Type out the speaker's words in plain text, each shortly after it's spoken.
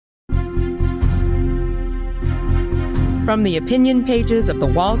From the opinion pages of the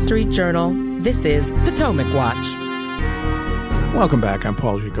Wall Street Journal, this is Potomac Watch. Welcome back. I'm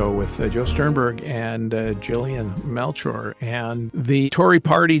Paul Gigot with Joe Sternberg and Jillian Melchior. And the Tory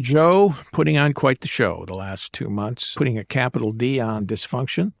party, Joe, putting on quite the show the last 2 months, putting a capital D on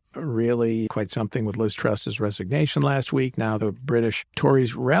dysfunction. Really quite something with Liz Truss's resignation last week. Now the British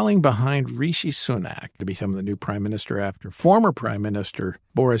Tories rallying behind Rishi Sunak to become the new prime minister after former prime minister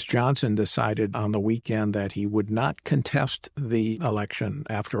Boris Johnson decided on the weekend that he would not contest the election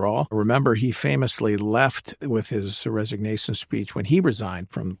after all. Remember, he famously left with his resignation speech when he resigned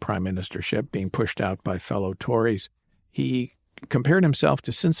from the prime ministership, being pushed out by fellow Tories. He compared himself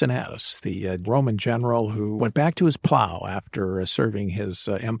to Cincinnatus, the Roman general who went back to his plow after serving his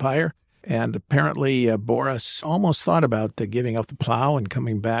empire. And apparently Boris almost thought about giving up the plow and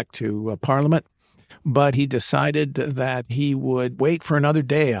coming back to Parliament. But he decided that he would wait for another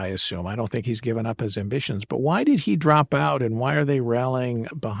day, I assume. I don't think he's given up his ambitions. But why did he drop out, and why are they rallying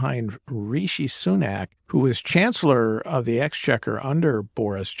behind Rishi Sunak, who is Chancellor of the Exchequer under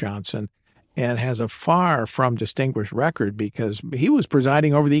Boris Johnson, and has a far from distinguished record because he was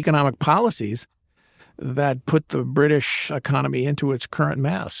presiding over the economic policies that put the British economy into its current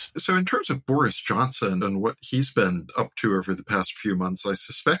mess? So in terms of Boris Johnson and what he's been up to over the past few months, I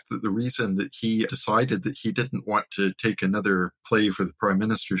suspect that the reason that he decided that he didn't want to take another play for the prime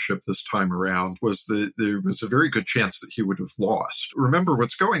ministership this time around was that there was a very good chance that he would have lost. Remember,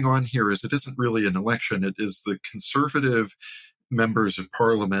 what's going on here is it isn't really an election. It is the Conservative members of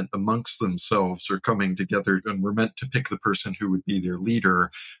parliament amongst themselves are coming together and were meant to pick the person who would be their leader,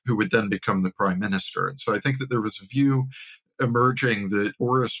 who would then become the prime minister. And so I think that there was a view emerging that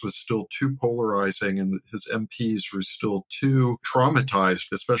Boris was still too polarizing and that his MPs were still too traumatized,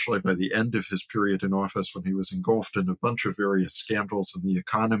 especially by the end of his period in office when he was engulfed in a bunch of various scandals and the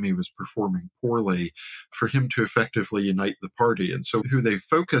economy was performing poorly, for him to effectively unite the party. And so who they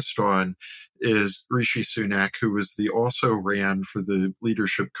focused on is Rishi Sunak, who also ran for the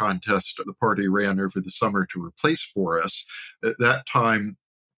leadership contest the party ran over the summer to replace Boris. At that time,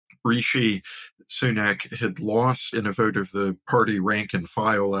 Rishi Sunak had lost in a vote of the party rank and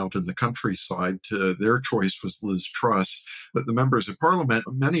file out in the countryside. Their choice was Liz Truss, but the members of parliament,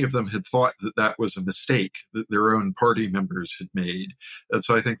 many of them had thought that that was a mistake that their own party members had made. And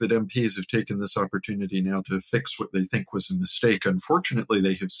so I think that MPs have taken this opportunity now to fix what they think was a mistake. Unfortunately,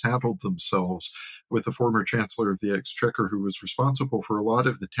 they have saddled themselves with the former Chancellor of the Exchequer, who was responsible for a lot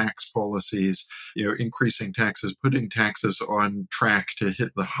of the tax policies, increasing taxes, putting taxes on track to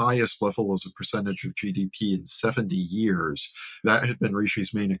hit the highest level as a percentage of GDP in 70 years. That had been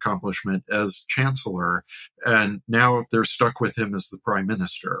Rishi's main accomplishment as Chancellor, and now they're stuck with him as the Prime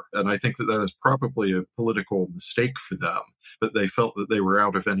Minister. And I think that that is probably a political mistake for them, but they felt that they were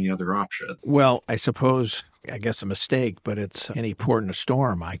out of any other option. Well, I guess a mistake, but it's any port in a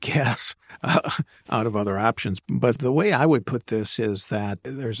storm, I guess, out of other options. But the way I would put this is that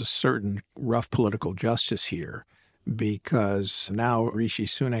there's a certain rough political justice here, because now Rishi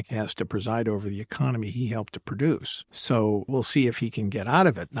Sunak has to preside over the economy he helped to produce. So we'll see if he can get out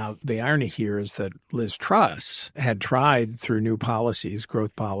of it. Now, the irony here is that Liz Truss had tried through new policies,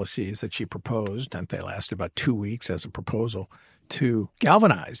 growth policies that she proposed, and they lasted about 2 weeks as a proposal, to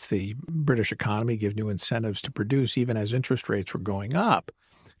galvanize the British economy, give new incentives to produce, even as interest rates were going up.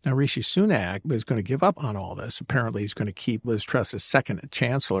 Now, Rishi Sunak is going to give up on all this. Apparently, he's going to keep Liz Truss's second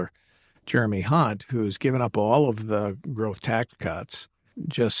chancellor, Jeremy Hunt, who's given up all of the growth tax cuts,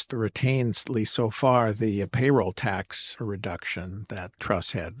 just retains, at least so far, the payroll tax reduction that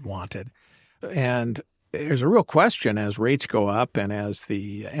Truss had wanted. And there's a real question as rates go up and as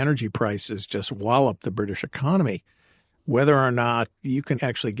the energy prices just wallop the British economy, whether or not you can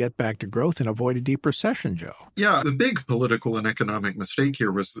actually get back to growth and avoid a deep recession, Joe. Yeah, the big political and economic mistake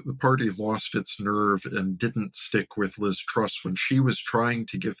here was that the party lost its nerve and didn't stick with Liz Truss when she was trying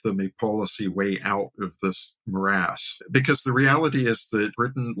to give them a policy way out of this morass. Because the reality is that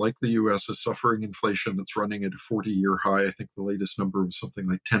Britain, like the U.S., is suffering inflation that's running at a 40-year high. I think the latest number was something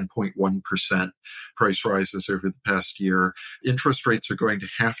like 10.1% price rises over the past year. Interest rates are going to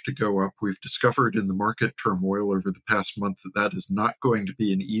have to go up. We've discovered in the market turmoil over the past month that is not going to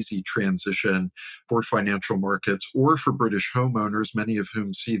be an easy transition for financial markets or for British homeowners, many of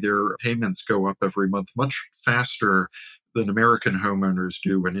whom see their payments go up every month much faster than American homeowners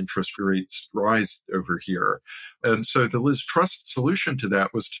do when interest rates rise over here. And so the Liz Truss solution to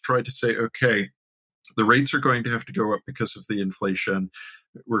that was to try to say, okay, the rates are going to have to go up because of the inflation.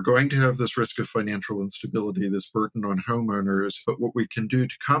 We're going to have this risk of financial instability, this burden on homeowners. But what we can do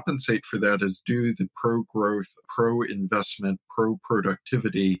to compensate for that is do the pro-growth, pro-investment,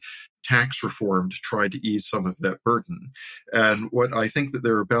 pro-productivity tax reform to try to ease some of that burden. And what I think that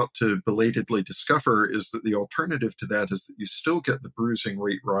they're about to belatedly discover is that the alternative to that is that you still get the bruising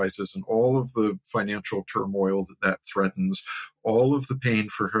rate rises and all of the financial turmoil that threatens, all of the pain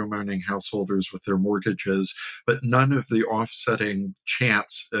for homeowning householders with their mortgages, but none of the offsetting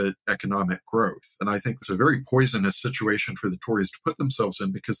chance at economic growth. And I think it's a very poisonous situation for the Tories to put themselves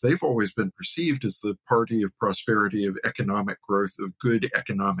in, because they've always been perceived as the party of prosperity, of economic growth, of good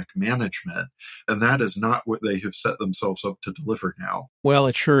economic management. And that is not what they have set themselves up to deliver now. Well,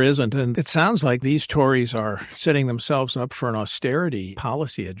 it sure isn't. And it sounds like these Tories are setting themselves up for an austerity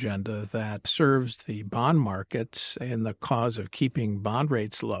policy agenda that serves the bond markets in the cause of keeping bond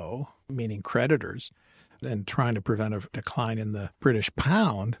rates low, meaning creditors, and trying to prevent a decline in the British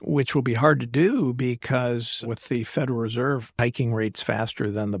pound, which will be hard to do because with the Federal Reserve hiking rates faster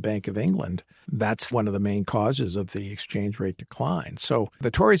than the Bank of England, that's one of the main causes of the exchange rate decline. So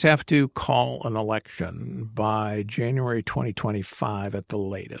the Tories have to call an election by January 2025 at the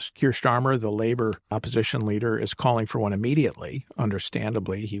latest. Keir Starmer, the Labour opposition leader, is calling for one immediately.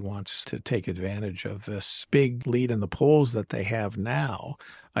 Understandably, he wants to take advantage of this big lead in the polls that they have now.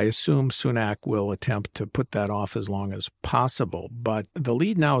 I assume Sunak will attempt to put that off as long as possible. But the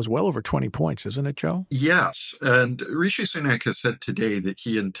lead now is well over 20 points, isn't it, Joe? Yes. And Rishi Sunak has said today that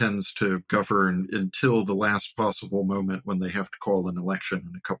he intends to govern until the last possible moment when they have to call an election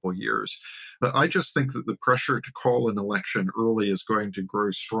in a couple of years. But I just think that the pressure to call an election early is going to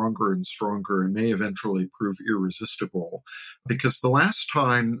grow stronger and stronger and may eventually prove irresistible. Because the last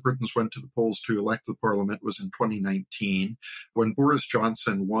time Britons went to the polls to elect the parliament was in 2019, when Boris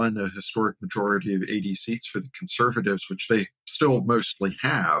Johnson won a historic majority of 80 seats for the Conservatives, which they still mostly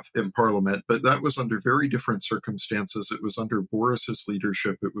have in Parliament. But that was under very different circumstances. It was under Boris's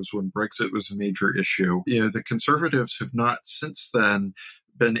leadership. It was when Brexit was a major issue. The Conservatives have not since then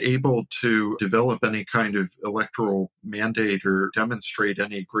been able to develop any kind of electoral mandate or demonstrate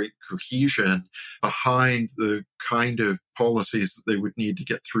any great cohesion behind the kind of policies that they would need to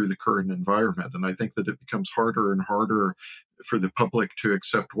get through the current environment. And I think that it becomes harder and harder for the public to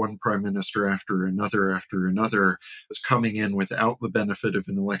accept one prime minister after another that's coming in without the benefit of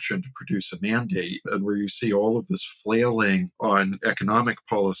an election to produce a mandate, and where you see all of this flailing on economic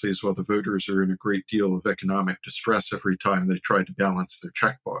policies while the voters are in a great deal of economic distress every time they try to balance their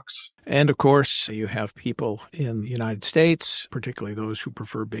checkbooks. And of course, you have people in the United States, particularly those who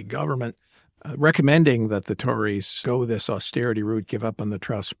prefer big government, recommending that the Tories go this austerity route, give up on the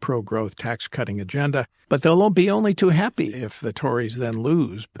Truss pro-growth tax-cutting agenda. But they'll be only too happy if the Tories then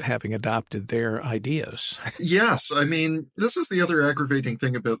lose, having adopted their ideas. Yes. I mean, this is the other aggravating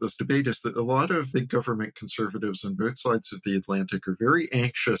thing about this debate, is that a lot of big government conservatives on both sides of the Atlantic are very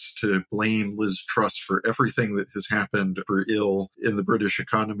anxious to blame Liz Truss for everything that has happened for ill in the British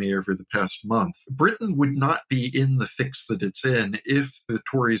economy over the past month. Britain would not be in the fix that it's in if the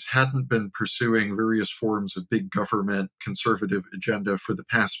Tories hadn't been pursuing various forms of big government conservative agenda for the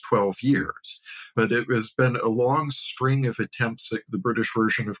past 12 years. But it has been a long string of attempts at the British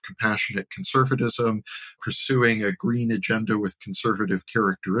version of compassionate conservatism, pursuing a green agenda with conservative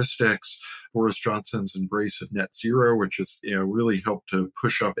characteristics, Boris Johnson's embrace of net zero, which has really helped to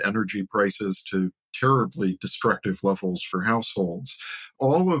push up energy prices to terribly destructive levels for households.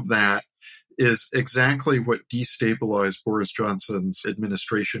 All of that is exactly what destabilized Boris Johnson's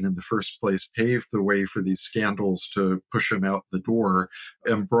administration in the first place, paved the way for these scandals to push him out the door,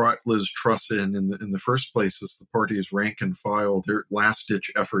 and brought Liz Truss in the first place as the party's rank and file, their last-ditch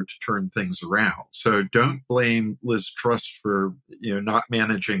effort to turn things around. So don't blame Liz Truss for not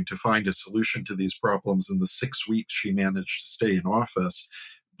managing to find a solution to these problems in the 6 weeks she managed to stay in office.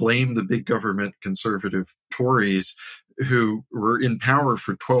 Blame the big government conservative Tories who were in power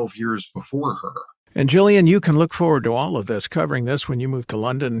for 12 years before her. And Gillian, you can look forward to all of this, covering this when you move to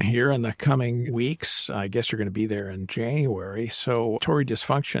London here in the coming weeks. I guess you're going to be there in January. So Tory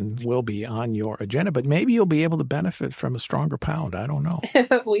dysfunction will be on your agenda, but maybe you'll be able to benefit from a stronger pound. I don't know.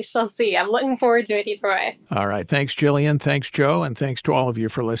 We shall see. I'm looking forward to it either way. All right. Thanks, Gillian. Thanks, Joe. And thanks to all of you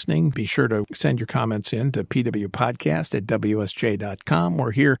for listening. Be sure to send your comments in to pwpodcast@wsj.com.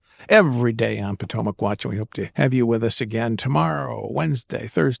 We're here every day on Potomac Watch, and we hope to have you with us again tomorrow, Wednesday,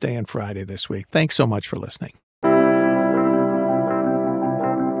 Thursday, and Friday this week. Thanks so much for listening.